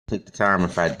take the time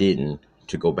if I didn't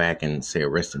to go back and say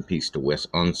rest in peace to Wes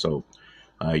Unseld.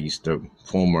 Used to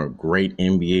former great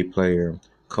NBA player,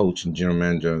 coach, and general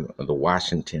manager of the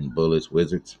Washington Bullets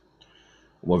Wizards.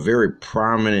 A very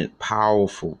prominent,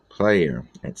 powerful player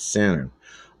at center,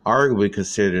 arguably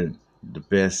considered the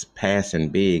best passing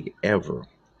big ever.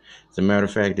 As a matter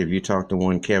of fact, if you talk to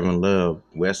one Kevin Love,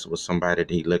 Wes was somebody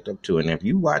that he looked up to. And if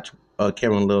you watch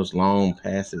Kevin Love's long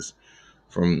passes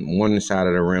from one side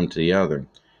of the rim to the other,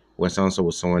 Wes also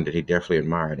was someone that he definitely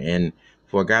admired. And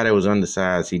for a guy that was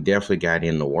undersized, he definitely got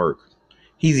in the work.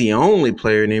 He's the only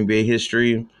player in NBA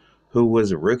history who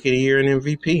was a rookie of the year and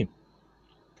MVP.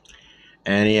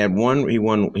 And he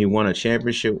won a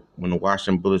championship when the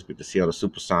Washington Bullets beat the Seattle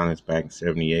Supersonics back in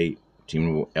 '78,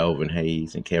 team with Elvin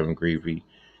Hayes and Kevin Greavy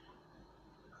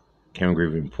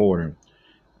and Porter.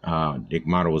 Dick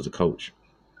Motter was the coach.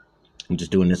 I'm just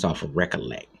doing this off of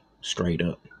recollect, straight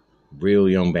up. Real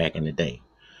young back in the day.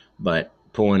 But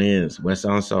point is, Wes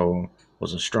Unseld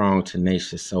was a strong,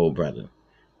 tenacious soul brother,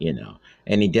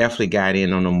 and he definitely got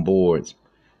in on them boards,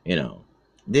 you know.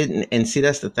 Didn't and see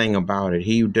that's the thing about it.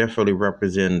 He definitely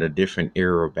represented a different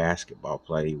era of basketball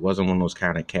play. He wasn't one of those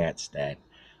kind of cats that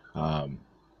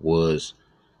was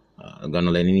going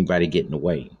to let anybody get in the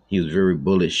way. He was very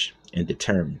bullish and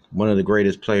determined. One of the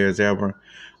greatest players ever.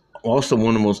 Also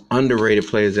one of the most underrated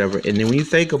players ever. And then when you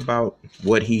think about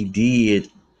what he did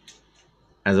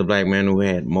as a black man who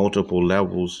had multiple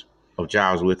levels of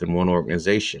jobs within one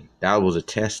organization, that was a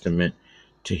testament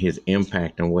to his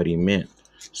impact and what he meant.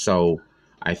 So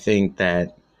I think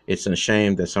that it's a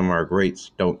shame that some of our greats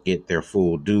don't get their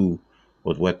full due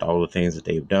with what all the things that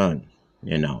they've done,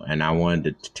 and I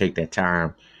wanted to take that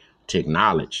time to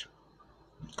acknowledge,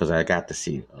 because I got to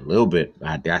see a little bit.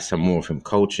 I got some more of him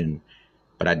coaching,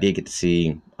 but I did get to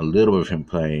see a little bit of him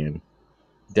playing.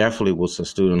 Definitely was a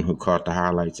student who caught the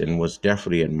highlights and was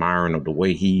definitely admiring of the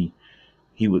way he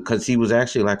would, because he was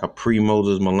actually like a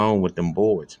pre-Moses Malone with them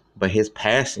boards, but his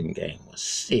passing game was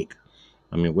sick.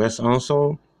 I mean, Wes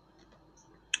Unseld,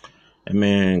 that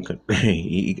man could,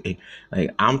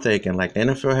 like, I'm thinking like the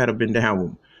NFL had been down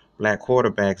with black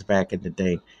quarterbacks back in the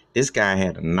day. This guy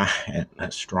had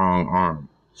a strong arm.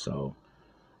 So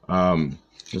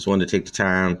just wanted to take the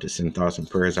time to send thoughts and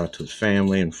prayers out to his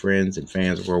family and friends and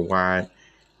fans worldwide,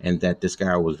 and that this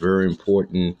guy was very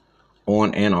important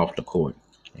on and off the court.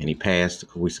 And he passed a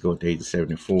couple weeks ago at the age of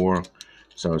 74.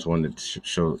 So I just wanted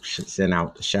to send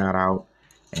out the shout out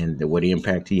and what the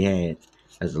impact he had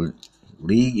as a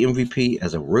league MVP,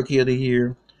 as a rookie of the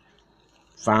year,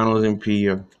 finals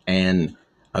MVP, and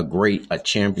a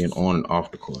champion on and off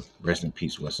the court. Rest in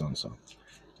peace, Wes Unseld.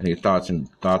 Any thoughts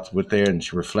with there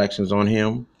and reflections on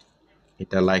him?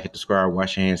 Hit that like, hit the subscribe,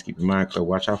 wash your hands, keep your mind clear,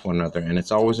 watch out for one another. And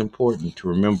it's always important to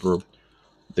remember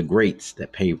the greats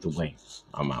that paved the way.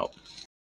 I'm out.